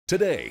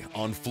Today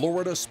on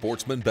Florida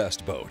Sportsman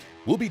Best Boat,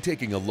 we'll be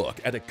taking a look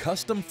at a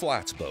custom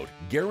flats boat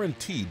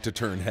guaranteed to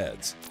turn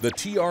heads, the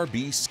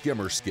TRB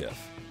Skimmer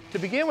Skiff. To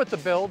begin with the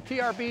build,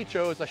 TRB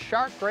chose a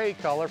sharp gray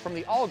color from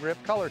the All Grip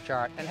color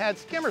chart and had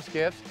skimmer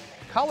skiffs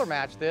color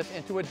match this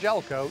into a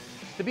gel coat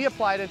to be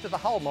applied into the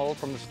hull mold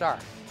from the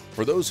start.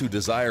 For those who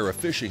desire a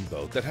fishing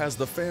boat that has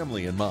the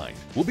family in mind,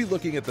 we'll be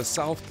looking at the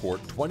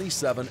Southport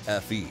 27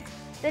 FE.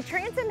 The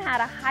transom had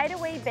a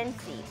hideaway bench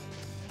seat.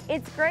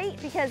 It's great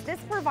because this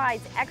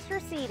provides extra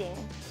seating,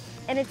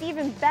 and it's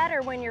even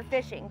better when you're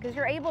fishing because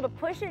you're able to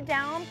push it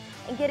down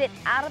and get it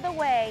out of the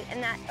way,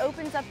 and that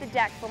opens up the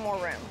deck for more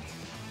room.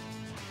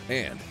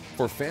 And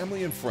for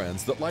family and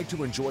friends that like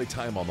to enjoy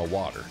time on the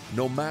water,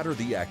 no matter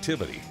the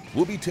activity,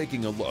 we'll be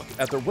taking a look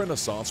at the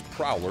Renaissance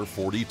Prowler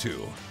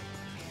 42.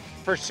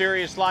 For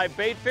serious live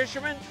bait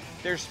fishermen,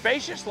 there's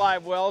spacious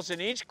live wells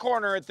in each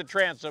corner at the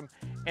transom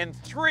and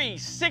 3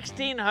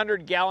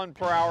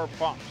 1,600-gallon-per-hour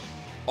pumps.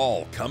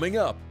 All coming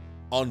up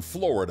on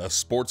Florida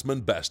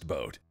Sportsman Best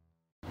Boat.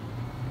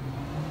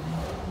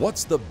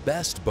 What's the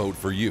best boat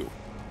for you?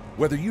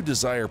 Whether you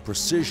desire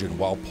precision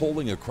while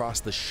poling across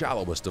the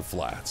shallowest of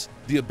flats,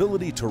 the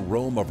ability to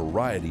roam a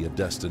variety of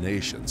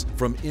destinations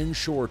from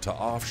inshore to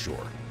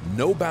offshore,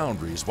 no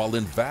boundaries while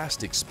in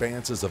vast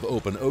expanses of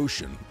open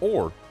ocean,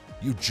 or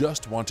you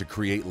just want to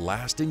create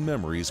lasting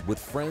memories with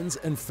friends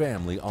and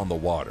family on the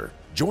water,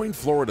 join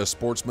Florida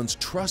Sportsman's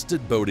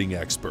trusted boating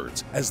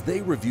experts as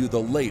they review the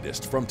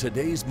latest from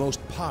today's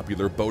most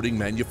popular boating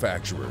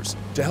manufacturers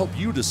to help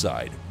you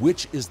decide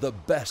which is the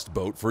best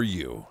boat for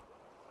you.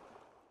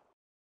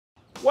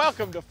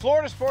 Welcome to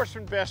Florida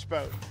Sportsman Best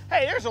Boat.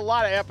 Hey, there's a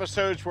lot of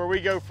episodes where we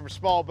go from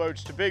small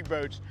boats to big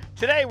boats.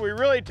 Today, we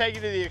really take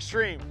it to the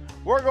extreme.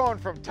 We're going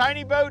from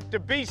tiny boat to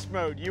beast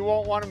mode. You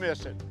won't want to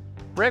miss it.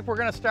 Rick, we're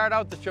going to start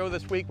out the show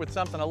this week with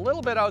something a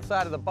little bit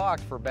outside of the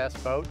box for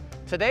Best Boat.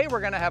 Today we're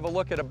going to have a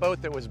look at a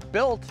boat that was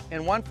built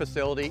in one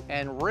facility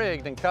and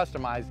rigged and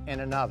customized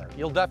in another.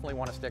 You'll definitely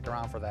want to stick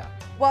around for that.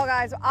 Well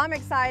guys, I'm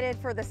excited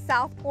for the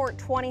Southport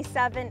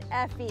 27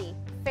 FE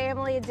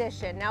Family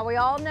Edition. Now we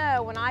all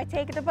know when I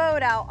take the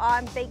boat out,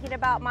 I'm thinking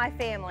about my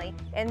family.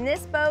 And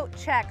this boat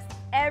checks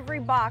every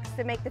box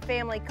to make the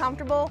family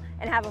comfortable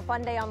and have a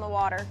fun day on the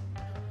water.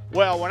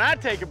 Well, when I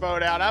take a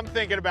boat out, I'm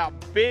thinking about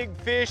big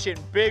fish and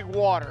big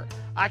water.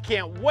 I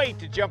can't wait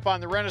to jump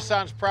on the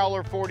Renaissance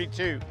Prowler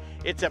 42.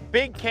 It's a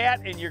big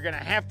cat and you're gonna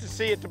have to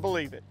see it to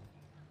believe it.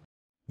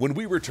 When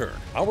we return,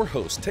 our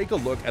hosts take a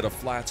look at a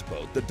flats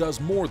boat that does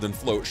more than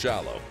float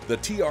shallow, the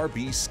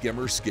TRB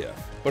Skimmer Skiff.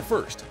 But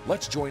first,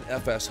 let's join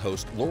FS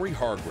host Lori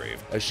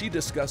Hargrave as she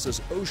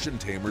discusses Ocean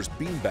Tamer's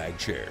beanbag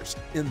chairs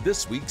in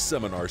this week's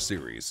seminar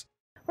series.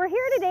 We're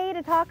here today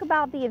to talk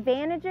about the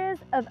advantages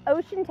of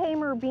Ocean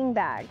Tamer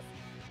beanbags.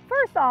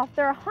 First off,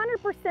 they're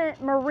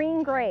 100%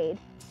 marine grade,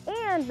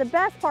 and the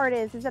best part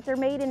is that they're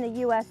made in the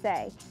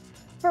USA.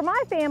 For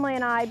my family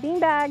and I,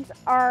 beanbags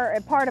are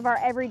a part of our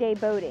everyday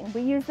boating.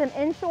 We use them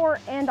inshore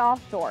and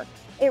offshore.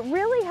 It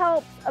really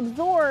helps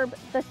absorb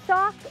the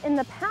shock and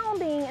the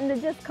pounding and the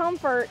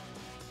discomfort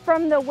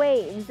from the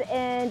waves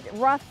and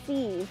rough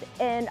seas.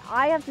 And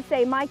I have to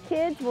say, my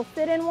kids will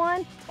sit in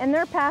one and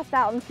they're passed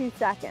out in 2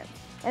 seconds.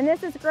 And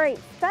this is great,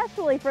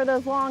 especially for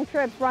those long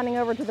trips running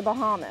over to the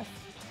Bahamas.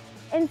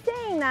 In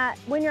saying that,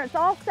 when it's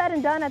all said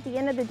and done at the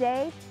end of the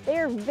day, they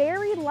are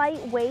very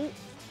lightweight,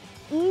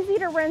 easy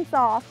to rinse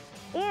off,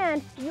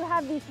 and you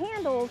have these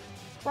handles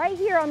right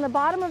here on the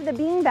bottom of the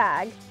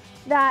beanbag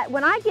that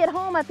when I get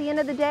home at the end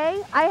of the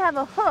day, I have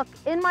a hook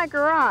in my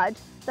garage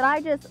that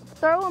I just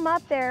throw them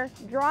up there,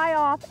 dry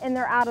off, and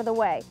they're out of the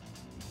way.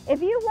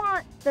 If you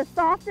want the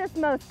softest,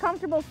 most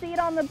comfortable seat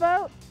on the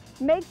boat,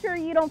 make sure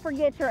you don't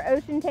forget your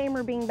Ocean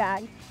Tamer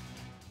beanbag.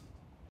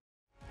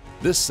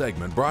 This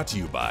segment brought to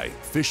you by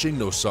Fishing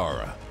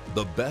Nosara,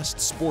 the best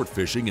sport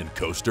fishing in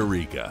Costa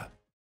Rica.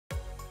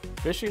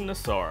 Fishing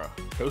Nosara,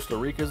 Costa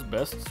Rica's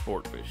best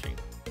sport fishing.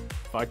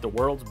 Fight the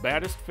world's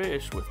baddest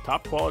fish with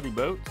top quality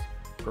boats,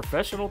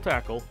 professional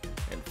tackle,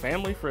 and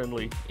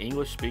family-friendly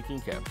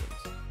English-speaking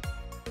captains.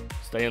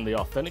 Stay in the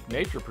authentic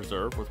nature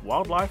preserve with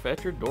wildlife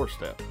at your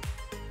doorstep.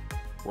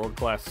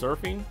 World-class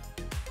surfing,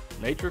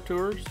 nature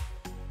tours,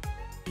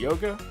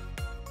 yoga,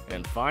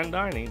 and fine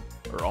dining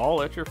are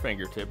all at your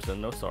fingertips in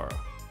Nosara.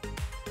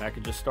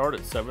 Packages start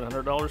at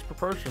 $700 per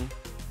person.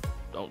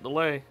 Don't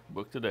delay,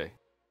 book today.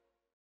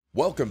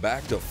 Welcome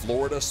back to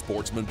Florida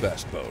Sportsman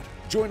Best Boat.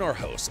 Join our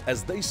hosts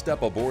as they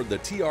step aboard the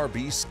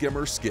TRB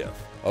Skimmer Skiff,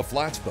 a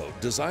flats boat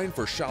designed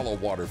for shallow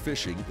water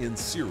fishing in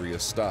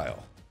serious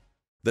style.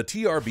 The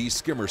TRB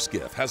Skimmer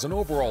Skiff has an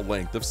overall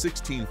length of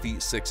 16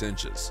 feet 6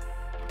 inches,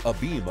 a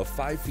beam of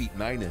 5 feet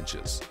 9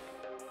 inches,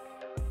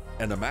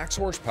 and a max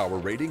horsepower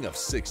rating of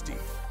 60.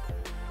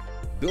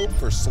 Built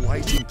for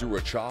slicing through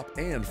a chop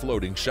and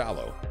floating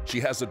shallow,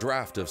 she has a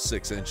draft of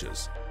 6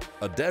 inches,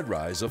 a dead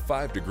rise of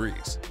 5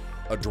 degrees,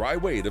 a dry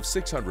weight of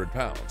 600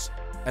 pounds,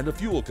 and a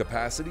fuel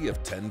capacity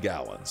of 10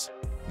 gallons.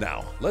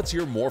 Now, let's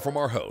hear more from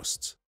our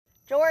hosts.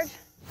 George,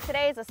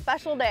 today is a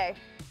special day.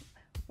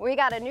 We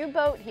got a new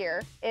boat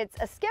here. It's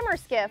a skimmer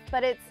skiff,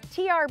 but it's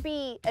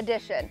TRB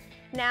edition.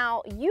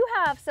 Now, you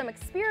have some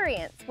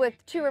experience with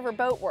Two Rivers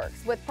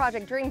Boatworks with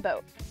Project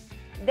Dreamboat.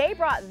 They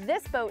brought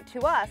this boat to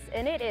us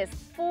and it is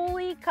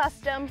fully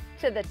custom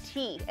to the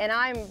T. And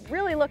I'm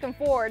really looking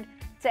forward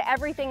to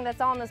everything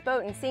that's on this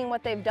boat and seeing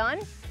what they've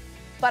done.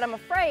 But I'm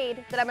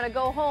afraid that I'm gonna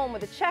go home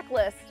with a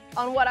checklist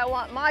on what I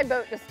want my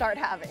boat to start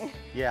having.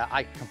 Yeah,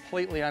 I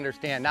completely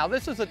understand. Now,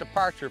 this is a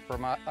departure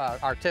from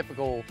our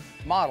typical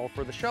model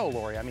for the show,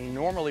 Lori. I mean,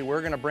 normally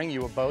we're gonna bring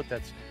you a boat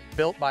that's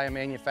built by a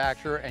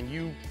manufacturer and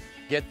you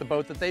get the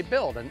boat that they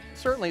build. And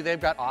certainly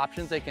they've got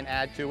options they can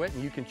add to it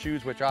and you can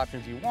choose which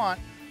options you want,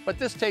 but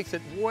this takes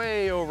it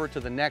way over to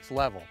the next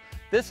level.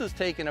 This is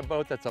taking a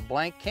boat that's a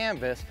blank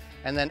canvas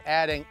and then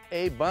adding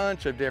a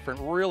bunch of different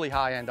really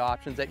high-end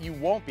options that you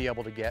won't be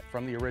able to get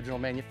from the original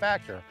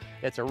manufacturer.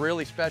 It's a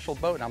really special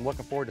boat and I'm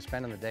looking forward to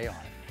spending the day on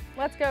it.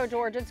 Let's go,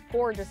 George. It's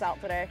gorgeous out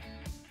today.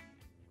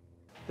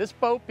 This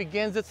boat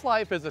begins its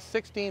life as a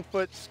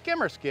 16-foot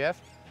skimmer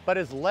skiff, but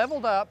is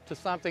leveled up to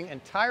something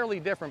entirely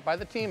different by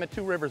the team at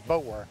Two Rivers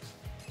Boatworks.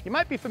 You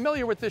might be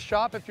familiar with this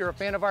shop if you're a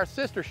fan of our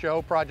sister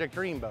show, Project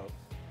Dreamboat.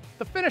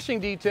 The finishing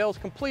details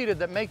completed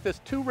that make this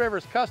Two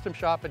Rivers Custom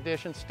Shop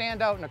edition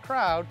stand out in a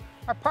crowd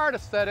are part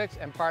aesthetics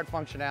and part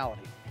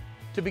functionality.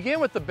 To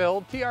begin with the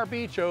build,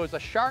 TRB chose a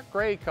shark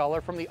gray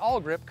color from the All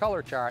Grip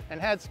color chart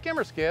and had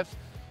skimmer skiffs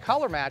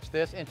color match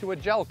this into a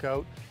gel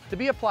coat to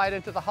be applied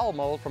into the hull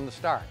mold from the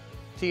start.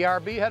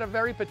 TRB had a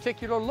very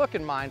particular look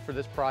in mind for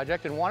this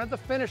project and wanted the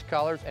finish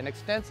colors and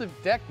extensive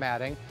deck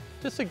matting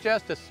to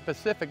suggest a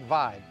specific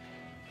vibe.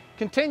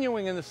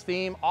 Continuing in this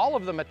theme, all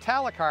of the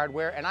metallic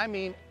hardware, and I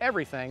mean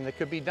everything that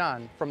could be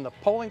done, from the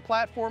polling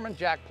platform and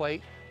jack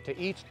plate to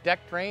each deck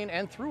drain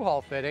and through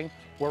hull fitting,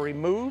 were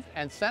removed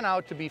and sent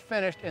out to be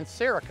finished in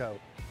Cerakote.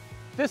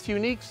 This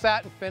unique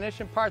satin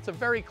finish imparts a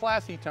very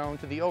classy tone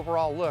to the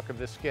overall look of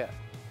this skiff.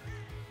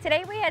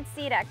 Today we had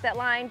sea deck that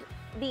lined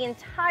the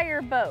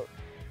entire boat,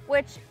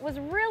 which was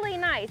really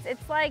nice.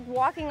 It's like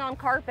walking on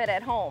carpet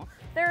at home.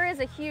 There is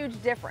a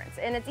huge difference,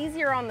 and it's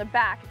easier on the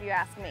back if you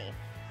ask me.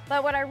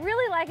 But what I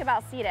really like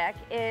about sea deck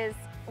is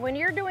when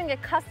you're doing a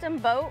custom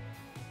boat,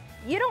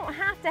 you don't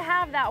have to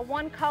have that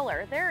one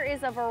color. There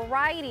is a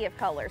variety of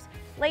colors.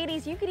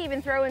 Ladies, you could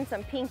even throw in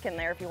some pink in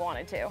there if you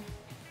wanted to.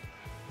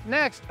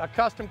 Next, a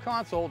custom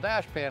console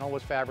dash panel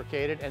was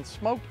fabricated and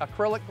smoked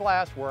acrylic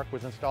glass work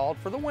was installed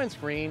for the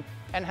windscreen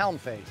and helm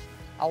face,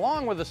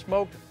 along with a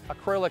smoked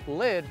acrylic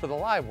lid for the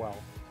live well.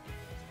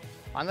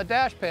 On the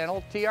dash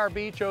panel,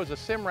 TRB chose a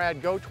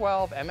Simrad Go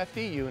 12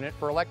 MFD unit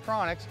for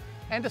electronics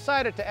and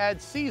decided to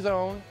add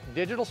C-Zone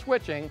digital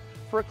switching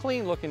for a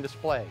clean looking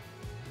display.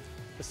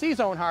 The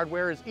C-Zone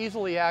hardware is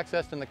easily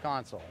accessed in the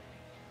console.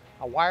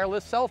 A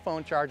wireless cell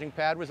phone charging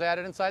pad was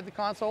added inside the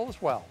console as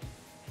well.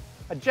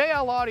 A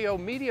JL Audio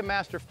Media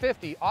Master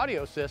 50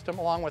 audio system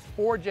along with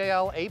 4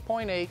 JL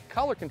 8.8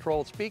 color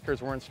controlled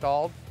speakers were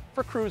installed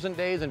for cruising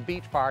days and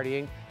beach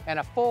partying, and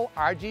a full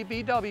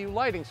RGBW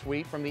lighting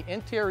suite from the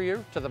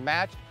interior to the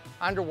matched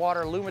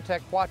underwater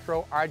Lumitec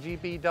Quattro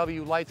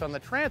RGBW lights on the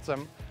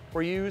transom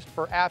were used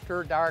for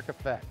after dark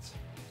effects.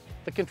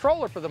 The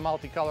controller for the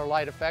multicolor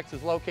light effects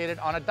is located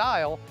on a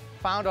dial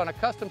found on a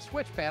custom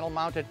switch panel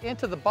mounted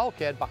into the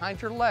bulkhead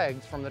behind your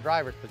legs from the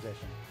driver's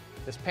position.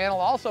 This panel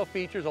also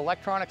features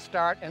electronic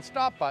start and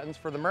stop buttons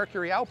for the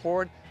Mercury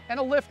outboard and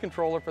a lift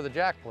controller for the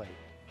jack plate.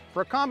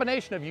 For a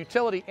combination of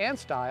utility and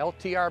style,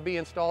 TRB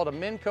installed a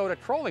Minn Kota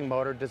trolling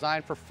motor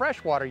designed for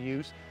freshwater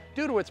use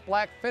due to its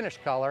black finish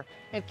color,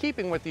 in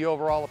keeping with the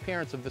overall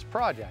appearance of this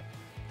project.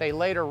 They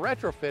later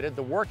retrofitted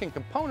the working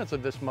components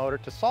of this motor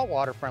to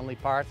saltwater friendly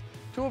parts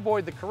to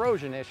avoid the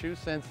corrosion issue,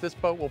 since this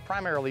boat will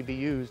primarily be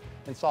used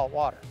in salt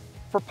water.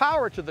 For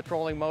power to the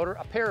trolling motor,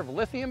 a pair of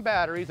lithium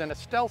batteries and a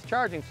stealth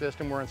charging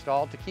system were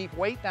installed to keep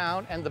weight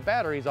down and the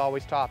batteries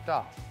always topped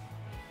off.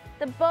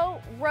 The boat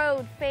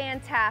rode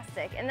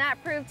fantastic, and that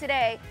proved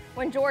today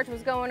when George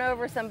was going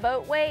over some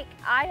boat wake.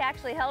 I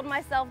actually held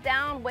myself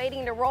down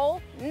waiting to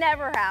roll.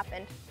 Never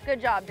happened.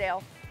 Good job,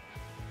 Dale.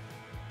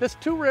 This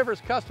Two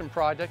Rivers custom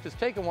project has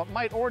taken what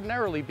might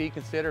ordinarily be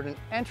considered an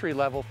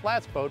entry-level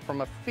flats boat from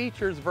a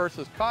features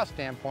versus cost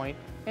standpoint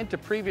into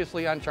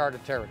previously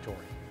uncharted territory.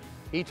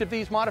 Each of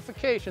these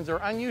modifications are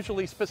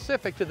unusually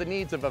specific to the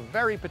needs of a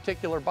very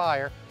particular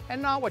buyer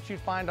and not what you'd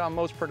find on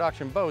most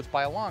production boats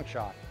by a long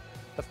shot.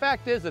 The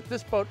fact is that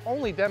this boat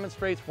only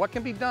demonstrates what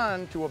can be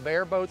done to a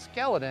bareboat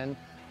skeleton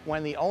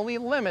when the only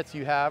limits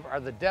you have are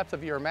the depth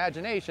of your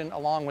imagination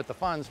along with the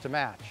funds to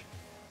match.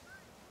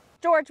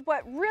 George,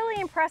 what really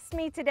impressed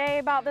me today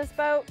about this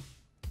boat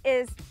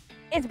is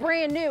it's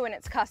brand new and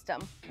it's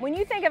custom. When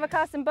you think of a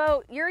custom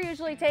boat, you're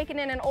usually taking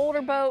in an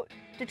older boat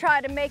to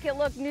try to make it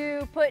look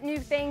new, put new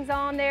things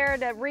on there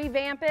to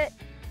revamp it.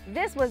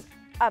 This was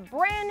a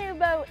brand new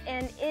boat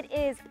and it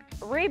is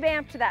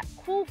revamped to that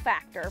cool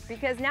factor,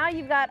 because now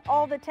you've got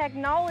all the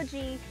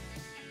technology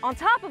on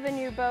top of a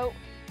new boat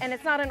and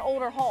it's not an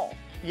older hull.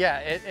 Yeah,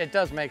 it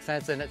does make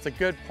sense, and it's a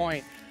good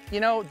point. You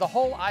know, the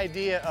whole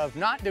idea of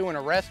not doing a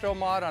resto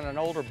mod on an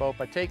older boat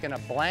but taking a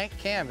blank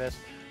canvas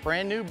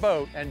brand new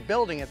boat and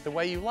building it the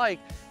way you like,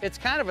 it's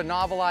kind of a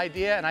novel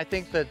idea, and I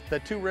think that the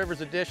Two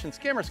Rivers Edition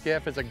Skimmer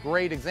Skiff is a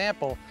great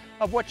example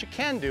of what you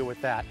can do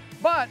with that.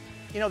 But,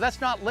 you know,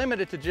 that's not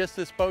limited to just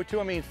this boat too.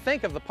 I mean,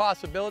 think of the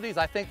possibilities.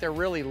 I think they're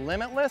really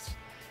limitless,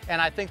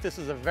 and I think this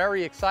is a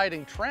very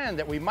exciting trend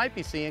that we might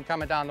be seeing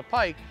coming down the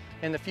pike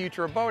in the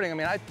future of boating. I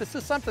mean, this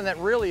is something that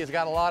really has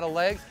got a lot of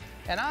legs,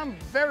 and I'm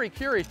very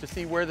curious to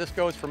see where this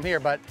goes from here.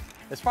 But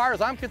as far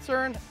as I'm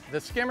concerned, the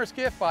Skimmer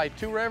Skiff by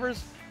Two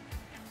Rivers,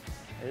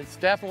 it's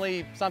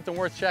definitely something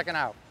worth checking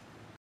out.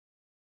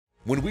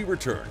 When we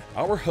return,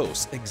 our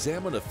hosts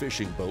examine a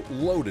fishing boat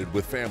loaded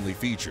with family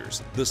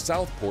features, the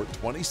Southport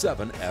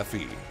 27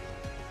 FE.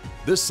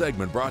 This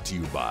segment brought to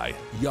you by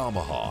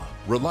Yamaha.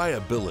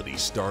 Reliability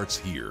starts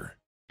here.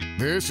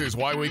 This is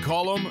why we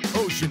call them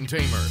Ocean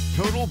Tamer.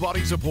 Total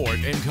body support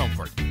and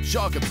comfort.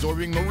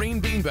 Shock-absorbing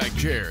marine beanbag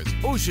chairs.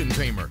 Ocean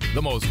Tamer,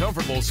 the most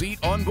comfortable seat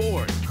on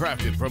board.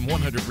 Crafted from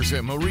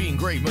 100%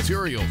 marine-grade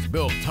materials.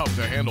 Built tough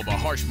to handle the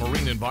harsh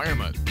marine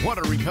environment.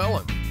 Water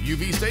repellent.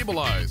 UV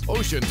stabilized.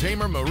 Ocean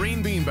Tamer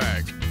marine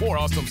beanbags. 4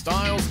 awesome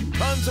styles,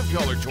 tons of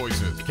color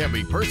choices. Can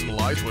be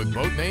personalized with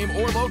boat name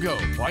or logo.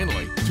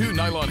 Finally, 2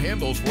 nylon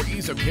handles for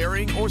ease of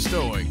carrying or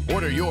stowing.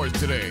 Order yours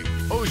today.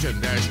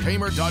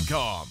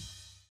 Ocean-tamer.com.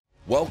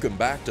 Welcome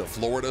back to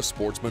Florida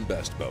Sportsman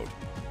Best Boat.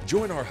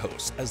 Join our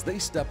hosts as they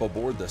step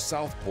aboard the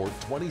Southport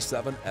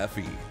 27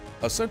 FE,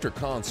 a center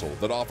console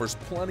that offers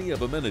plenty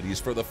of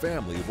amenities for the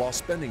family while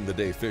spending the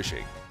day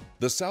fishing.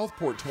 The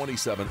Southport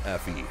 27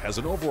 FE has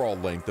an overall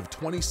length of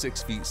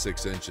 26 feet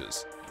 6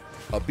 inches,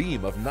 a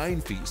beam of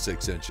 9 feet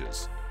 6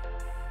 inches,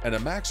 and a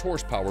max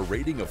horsepower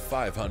rating of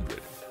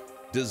 500.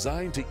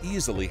 Designed to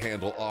easily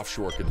handle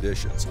offshore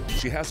conditions,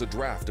 she has a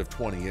draft of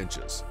 20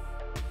 inches,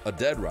 a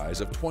dead rise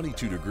of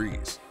 22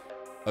 degrees,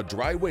 a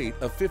dry weight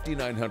of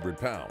 5,900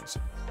 pounds,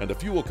 and a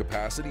fuel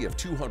capacity of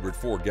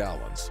 204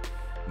 gallons.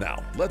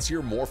 Now, let's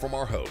hear more from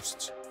our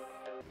hosts.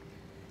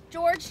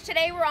 George,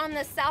 today we're on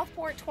the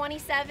Southport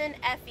 27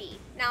 FE.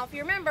 Now, if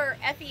you remember,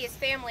 FE is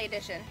family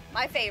edition,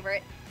 my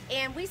favorite,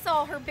 and we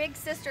saw her big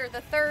sister,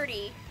 the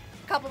 30,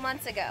 a couple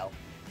months ago.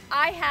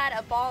 I had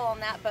a ball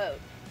on that boat,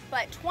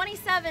 but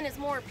 27 is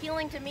more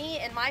appealing to me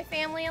and my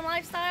family and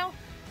lifestyle.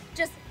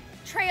 Just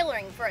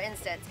trailering, for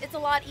instance, it's a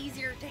lot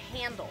easier to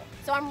handle.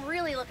 So I'm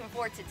really looking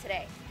forward to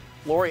today.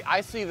 Lori,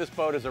 I see this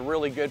boat as a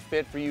really good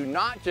fit for you,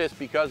 not just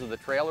because of the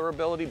trailer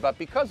ability, but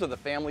because of the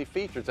family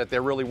features that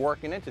they're really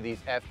working into these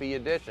FE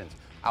editions.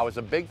 I was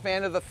a big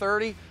fan of the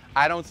 30.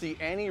 I don't see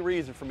any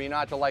reason for me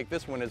not to like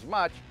this one as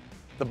much.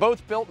 The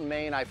boat's built in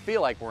Maine. I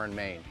feel like we're in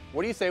Maine.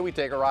 What do you say we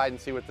take a ride and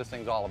see what this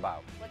thing's all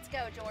about? Let's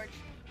go, George.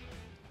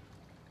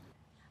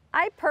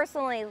 I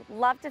personally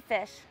love to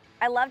fish.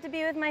 I love to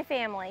be with my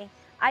family.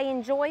 I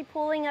enjoy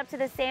pulling up to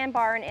the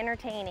sandbar and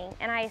entertaining,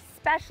 and I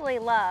especially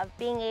love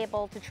being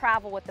able to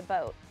travel with the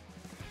boat.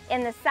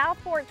 And the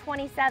Southport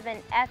 27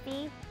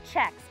 FE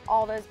checks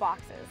all those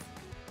boxes.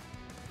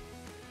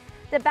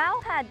 The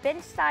bow had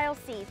bench-style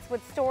seats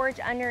with storage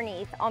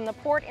underneath on the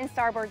port and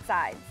starboard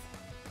sides.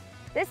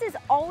 This is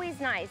always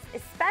nice,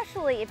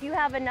 especially if you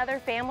have another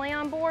family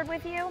on board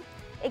with you.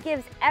 It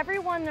gives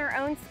everyone their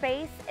own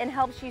space and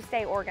helps you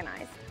stay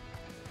organized.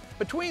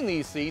 Between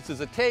these seats is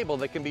a table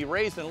that can be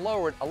raised and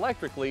lowered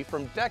electrically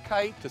from deck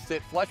height to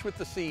sit flush with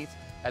the seats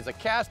as a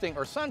casting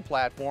or sun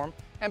platform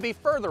and be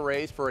further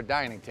raised for a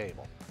dining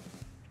table.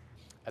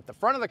 At the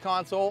front of the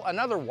console,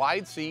 another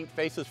wide seat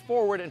faces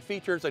forward and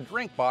features a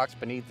drink box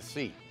beneath the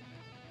seat.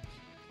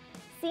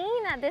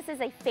 Seeing that this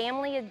is a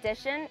family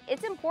edition,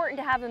 it's important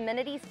to have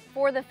amenities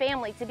for the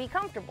family to be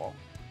comfortable.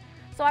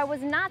 So I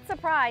was not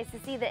surprised to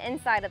see the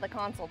inside of the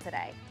console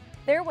today.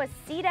 There was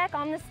SeaDeck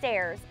on the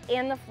stairs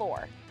and the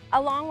floor,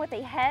 along with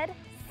a head,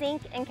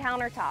 sink, and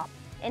countertop,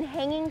 and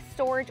hanging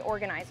storage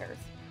organizers.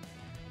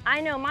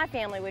 I know my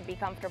family would be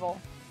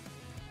comfortable.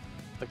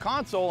 The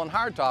console and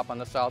hardtop on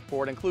the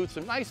Southport include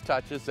some nice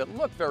touches that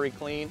look very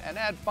clean and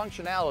add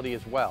functionality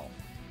as well.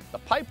 The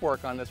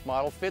pipework on this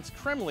model fits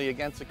trimly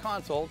against the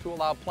console to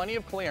allow plenty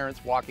of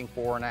clearance walking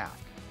fore and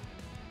aft.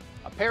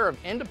 A pair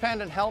of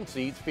independent helm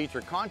seats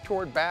feature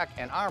contoured back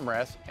and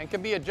armrests and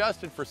can be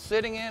adjusted for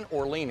sitting in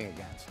or leaning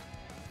against.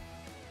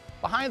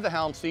 Behind the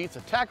helm seats,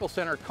 a tackle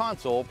center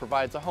console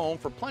provides a home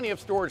for plenty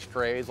of storage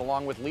trays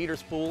along with leader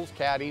spools,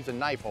 caddies, and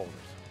knife holders.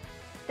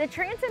 The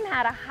transom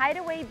had a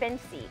hideaway bench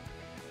seat.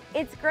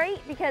 It's great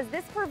because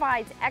this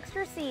provides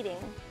extra seating,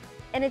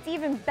 and it's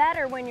even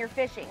better when you're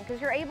fishing because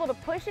you're able to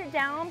push it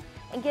down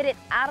and get it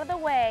out of the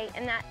way,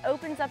 and that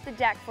opens up the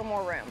deck for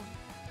more room.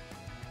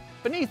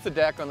 Beneath the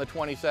deck on the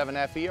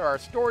 27 FE are a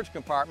storage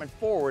compartment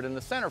forward in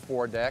the center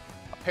foredeck,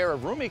 a pair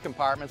of roomy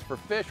compartments for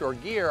fish or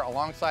gear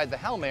alongside the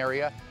helm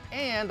area,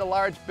 and a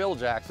large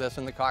bilge access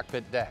in the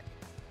cockpit deck.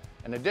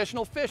 An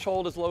additional fish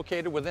hold is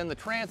located within the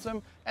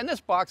transom, and this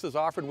box is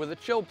offered with a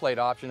chill plate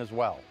option as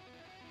well.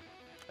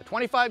 A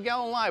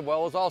 25-gallon live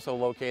well is also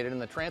located in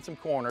the transom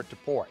corner to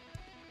port.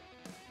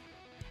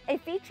 A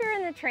feature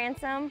in the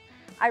transom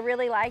I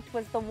really liked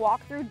was the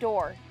walk-through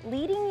door,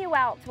 leading you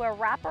out to a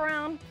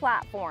wraparound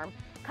platform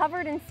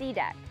covered in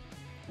SeaDeck.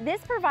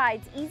 This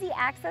provides easy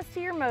access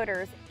to your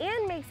motors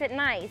and makes it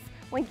nice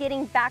when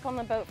getting back on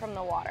the boat from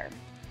the water.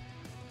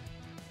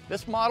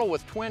 This model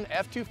with twin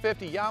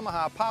F250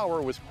 Yamaha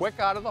power was quick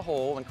out of the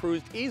hole and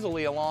cruised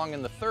easily along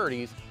in the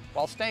 30s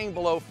while staying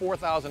below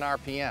 4,000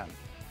 RPM.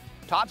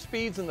 Top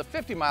speeds in the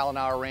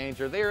 50-mile-an-hour range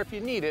are there if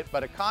you need it,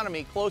 but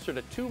economy closer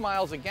to 2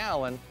 miles a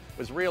gallon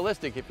was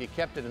realistic if you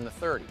kept it in the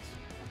 30s.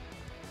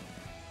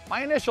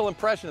 My initial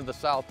impression of the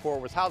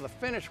Southport was how the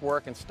finish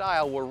work and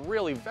style were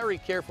really very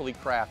carefully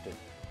crafted,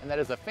 and that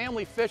as a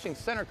family fishing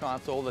center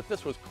console that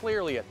this was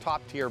clearly a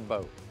top-tier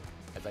boat.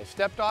 As I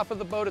stepped off of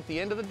the boat at the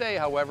end of the day,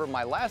 however,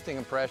 my lasting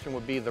impression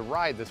would be the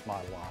ride this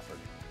model offered.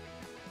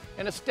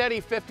 In a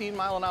steady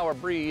 15-mile-an-hour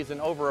breeze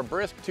and over a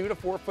brisk 2 to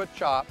 4 foot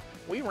chop,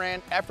 we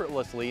ran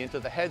effortlessly into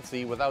the head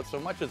sea without so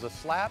much as a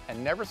slap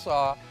and never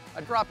saw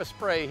a drop of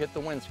spray hit the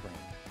windscreen.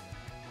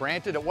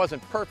 Granted, it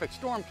wasn't perfect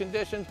storm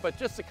conditions, but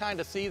just the kind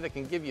of sea that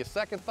can give you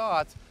second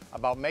thoughts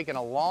about making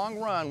a long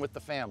run with the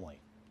family.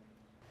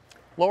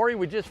 Lori,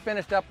 we just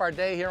finished up our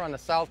day here on the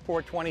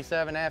Southport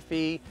 27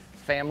 FE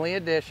Family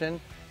Edition.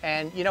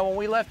 And you know, when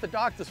we left the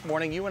dock this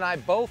morning, you and I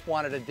both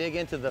wanted to dig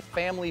into the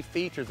family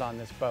features on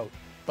this boat.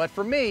 But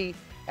for me,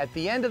 at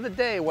the end of the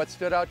day, what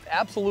stood out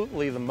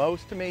absolutely the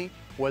most to me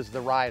was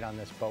the ride on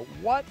this boat.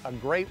 What a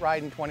great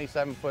riding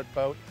 27-foot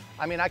boat.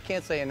 I mean, I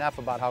can't say enough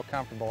about how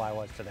comfortable I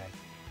was today.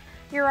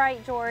 You're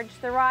right, George.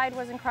 The ride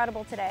was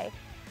incredible today.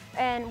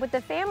 And with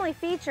the family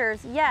features,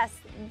 yes,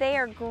 they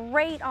are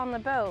great on the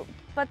boat,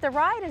 but the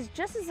ride is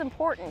just as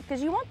important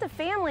because you want the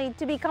family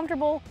to be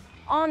comfortable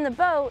on the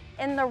boat,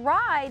 and the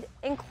ride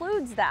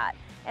includes that.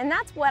 And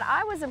that's what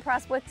I was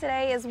impressed with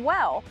today as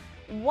well.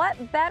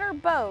 What better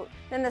boat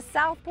than the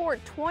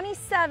Southport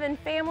 27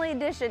 Family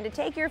Edition to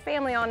take your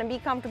family on and be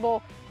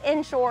comfortable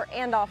inshore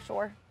and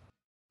offshore.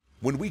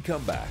 When we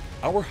come back,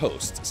 our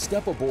hosts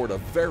step aboard a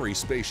very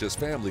spacious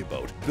family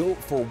boat built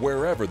for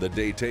wherever the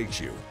day takes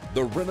you,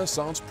 the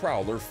Renaissance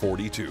Prowler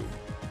 42.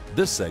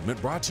 This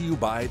segment brought to you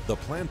by The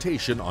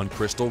Plantation on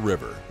Crystal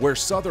River, where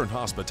Southern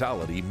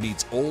hospitality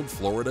meets old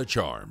Florida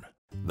charm.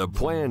 The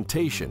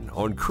Plantation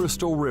on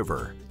Crystal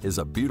River is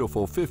a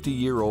beautiful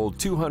 50-year-old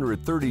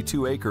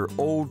 232-acre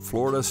old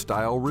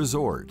Florida-style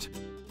resort,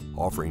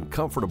 offering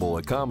comfortable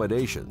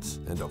accommodations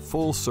and a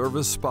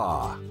full-service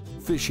spa.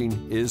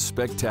 Fishing is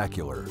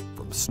spectacular,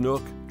 from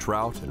snook,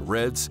 trout, and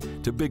reds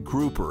to big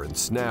grouper and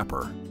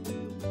snapper.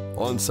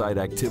 On-site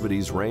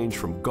activities range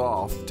from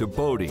golf to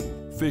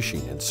boating,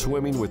 fishing, and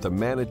swimming with the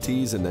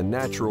manatees in the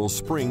natural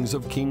springs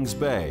of Kings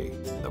Bay.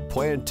 The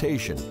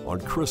Plantation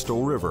on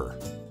Crystal River.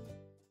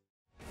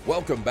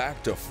 Welcome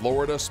back to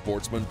Florida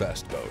Sportsman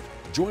Best Boat.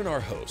 Join our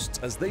hosts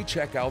as they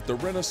check out the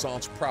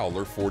Renaissance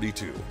Prowler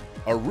 42,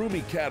 a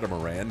roomy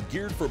catamaran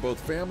geared for both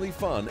family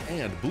fun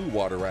and blue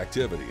water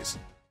activities.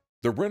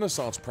 The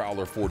Renaissance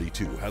Prowler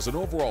 42 has an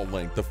overall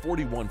length of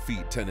 41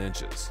 feet 10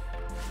 inches,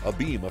 a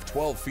beam of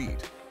 12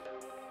 feet,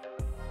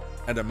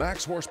 and a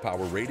max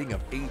horsepower rating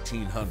of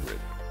 1,800.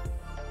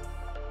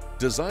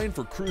 Designed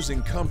for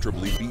cruising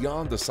comfortably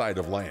beyond the sight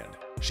of land,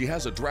 she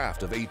has a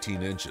draft of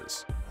 18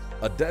 inches,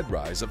 a dead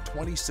rise of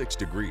 26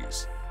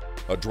 degrees,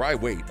 a dry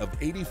weight of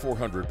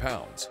 8,400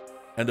 pounds,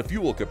 and a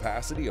fuel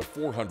capacity of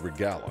 400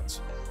 gallons.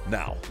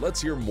 Now,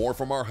 let's hear more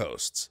from our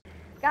hosts.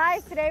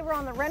 Guys, today we're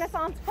on the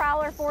Renaissance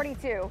Prowler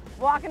 42.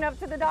 Walking up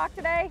to the dock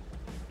today,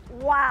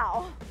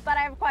 wow. But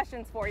I have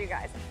questions for you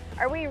guys.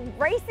 Are we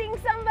racing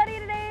somebody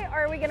today,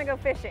 or are we gonna go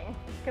fishing?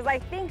 Because I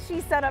think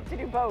she's set up to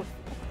do both.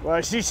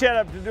 Well, she's set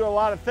up to do a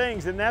lot of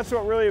things, and that's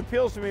what really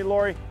appeals to me,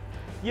 Lori.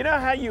 You know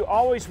how you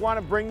always want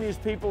to bring these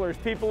people? There's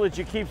people that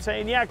you keep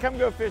saying, yeah, come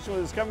go fishing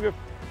with us, come go.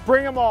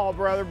 Bring them all,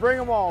 brother, bring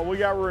them all. We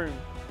got room.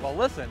 Well,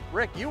 listen,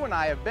 Rick, you and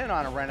I have been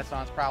on a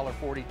Renaissance Prowler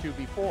 42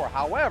 before.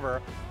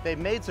 However, they've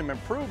made some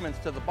improvements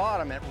to the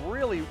bottom and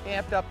really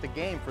amped up the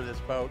game for this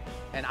boat.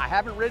 And I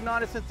haven't ridden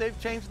on it since they've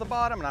changed the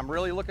bottom, and I'm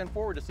really looking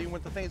forward to seeing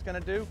what the thing's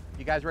gonna do.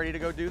 You guys ready to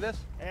go do this?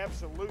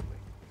 Absolutely.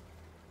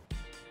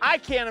 I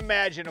can't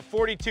imagine a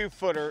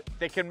 42-footer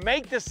that can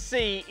make the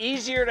sea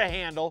easier to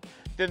handle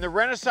than the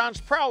Renaissance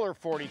Prowler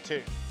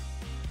 42.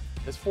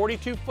 This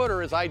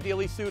 42-footer is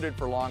ideally suited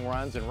for long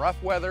runs in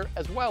rough weather,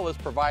 as well as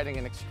providing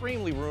an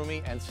extremely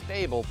roomy and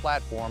stable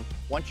platform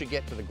once you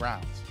get to the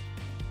grounds.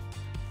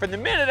 From the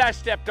minute I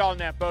stepped on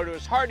that boat, it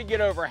was hard to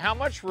get over how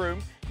much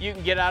room you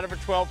can get out of a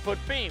 12-foot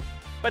beam.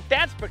 But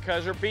that's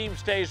because her beam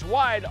stays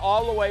wide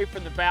all the way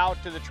from the bow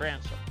to the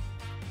transom.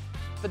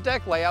 The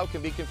deck layout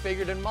can be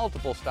configured in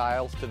multiple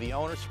styles to the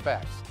owner's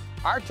specs.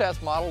 Our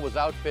test model was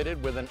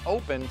outfitted with an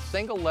open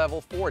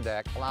single-level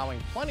foredeck, allowing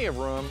plenty of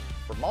room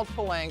for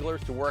multiple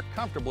anglers to work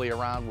comfortably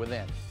around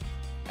within.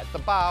 At the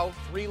bow,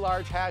 3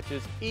 large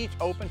hatches, each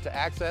open to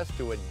access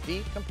to a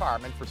deep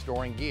compartment for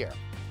storing gear.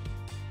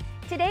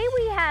 Today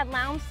we had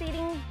lounge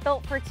seating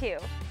built for 2.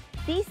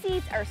 These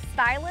seats are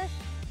stylish,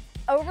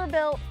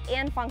 overbuilt,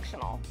 and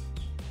functional.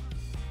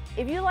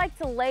 If you like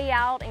to lay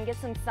out and get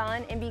some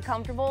sun and be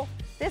comfortable,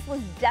 this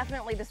was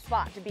definitely the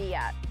spot to be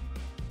at.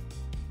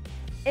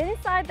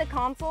 Inside the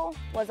console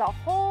was a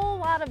whole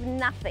lot of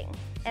nothing,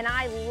 and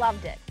I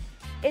loved it.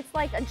 It's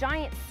like a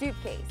giant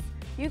suitcase.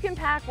 You can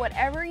pack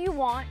whatever you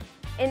want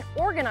and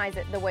organize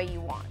it the way you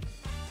want.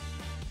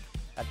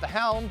 At the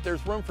helm,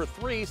 there's room for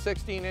 3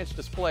 16-inch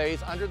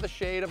displays under the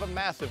shade of a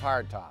massive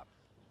hardtop.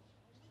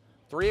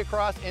 3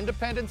 across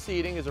independent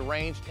seating is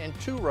arranged in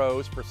 2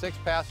 rows for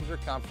 6-passenger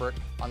comfort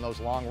on those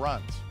long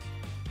runs.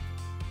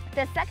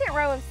 The second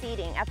row of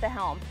seating at the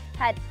helm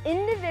had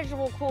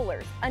individual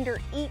coolers under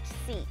each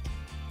seat.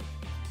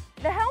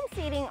 The helm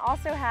seating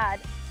also had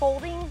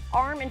folding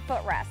arm and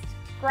footrest,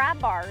 grab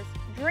bars,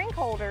 drink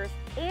holders,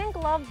 and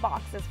glove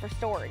boxes for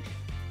storage.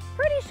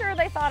 Pretty sure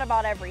they thought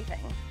about everything.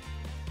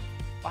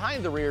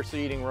 Behind the rear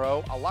seating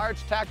row, a large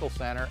tackle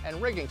center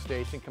and rigging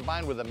station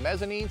combined with a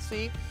mezzanine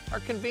seat are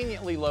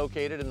conveniently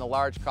located in the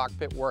large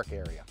cockpit work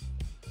area.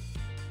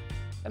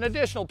 An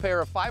additional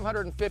pair of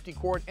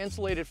 550-quart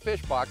insulated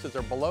fish boxes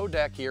are below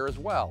deck here as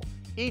well,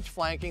 each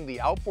flanking the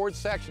outboard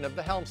section of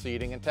the helm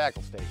seating and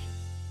tackle station.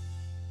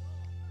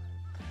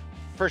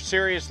 For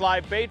serious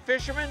live bait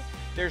fishermen,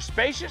 there's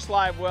spacious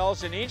live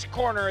wells in each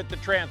corner at the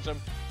transom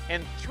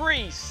and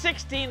 3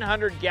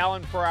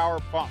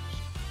 1,600-gallon-per-hour pumps.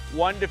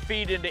 1 to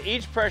feed into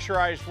each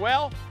pressurized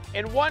well,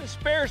 and 1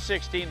 spare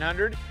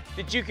 1,600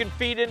 that you can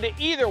feed into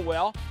either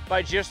well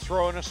by just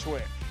throwing a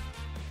switch.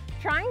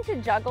 Trying to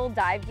juggle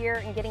dive gear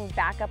and getting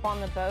back up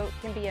on the boat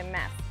can be a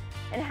mess,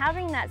 and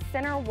having that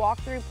center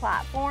walk-through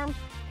platform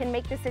can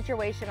make the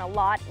situation a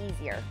lot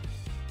easier.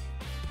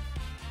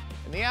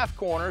 In the aft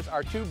corners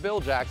are 2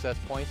 bilge access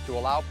points to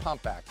allow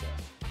pump access.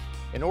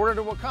 In order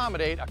to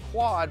accommodate a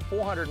quad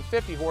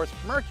 450-horse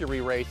Mercury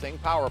Racing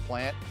power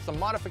plant, some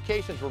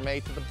modifications were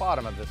made to the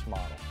bottom of this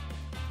model.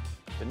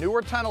 The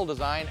newer tunnel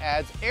design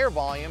adds air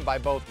volume by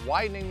both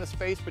widening the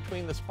space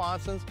between the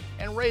sponsons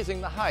and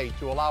raising the height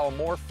to allow a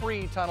more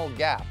free tunnel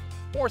gap,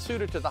 more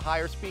suited to the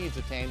higher speeds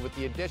attained with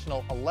the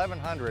additional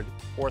 1,100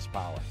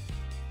 horsepower.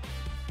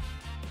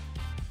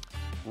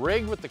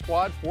 Rigged with the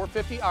quad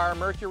 450R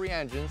Mercury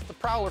engines, the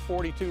Prowler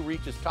 42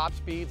 reaches top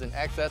speeds in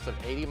excess of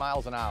 80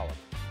 miles an hour.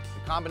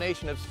 The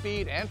combination of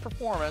speed and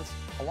performance,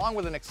 along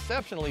with an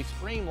exceptionally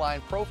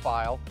streamlined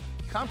profile,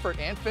 comfort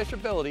and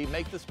fishability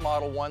make this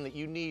model one that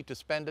you need to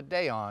spend a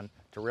day on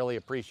to really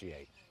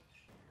appreciate.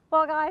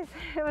 Well guys,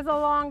 it was a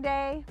long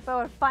day,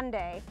 but a fun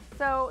day.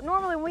 So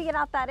normally when we get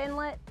out that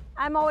inlet,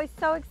 I'm always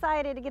so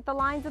excited to get the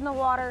lines in the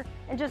water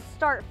and just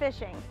start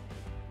fishing.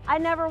 I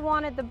never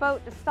wanted the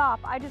boat to stop.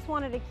 I just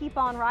wanted to keep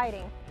on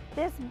riding.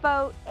 This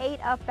boat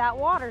ate up that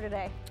water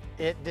today.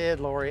 It did,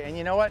 Lori, and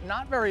you know what?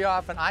 Not very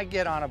often I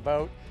get on a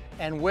boat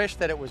and wish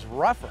that it was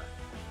rougher.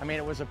 I mean,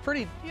 it was a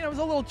pretty, it was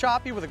a little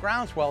choppy with a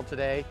groundswell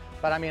today,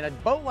 but I mean, a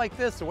boat like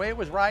this, the way it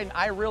was riding,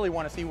 I really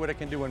want to see what it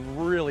can do in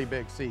really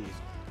big seas.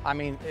 I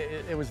mean,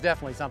 it was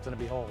definitely something to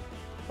behold.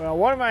 Well,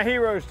 one of my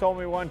heroes told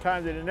me one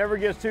time that it never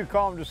gets too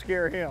calm to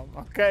scare him,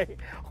 okay?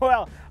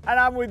 Well, and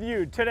I'm with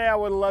you. Today I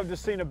would have loved to have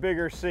seen a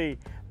bigger sea.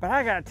 But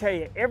I gotta tell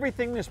you,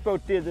 everything this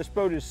boat did, this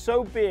boat is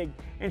so big,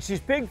 and she's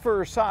big for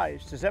her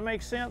size. Does that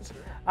make sense?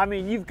 I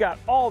mean, you've got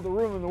all the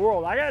room in the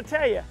world. I gotta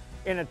tell you,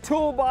 in a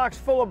toolbox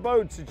full of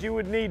boats that you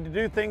would need to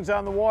do things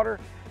on the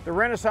water, the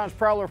Renaissance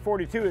Prowler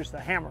 42 is the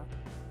hammer.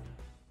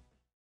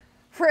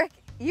 Rick,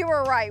 you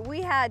were right.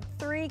 We had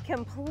 3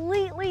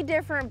 completely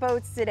different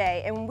boats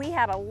today, and we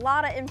had a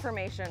lot of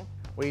information.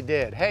 We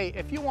did. Hey,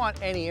 if you want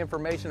any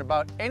information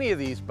about any of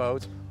these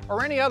boats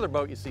or any other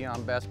boat you see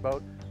on Best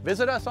Boat,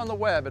 visit us on the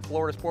web at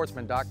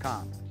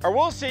floridasportsman.com. Or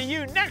we'll see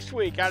you next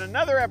week on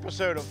another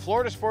episode of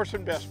Florida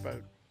Sportsman Best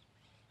Boat.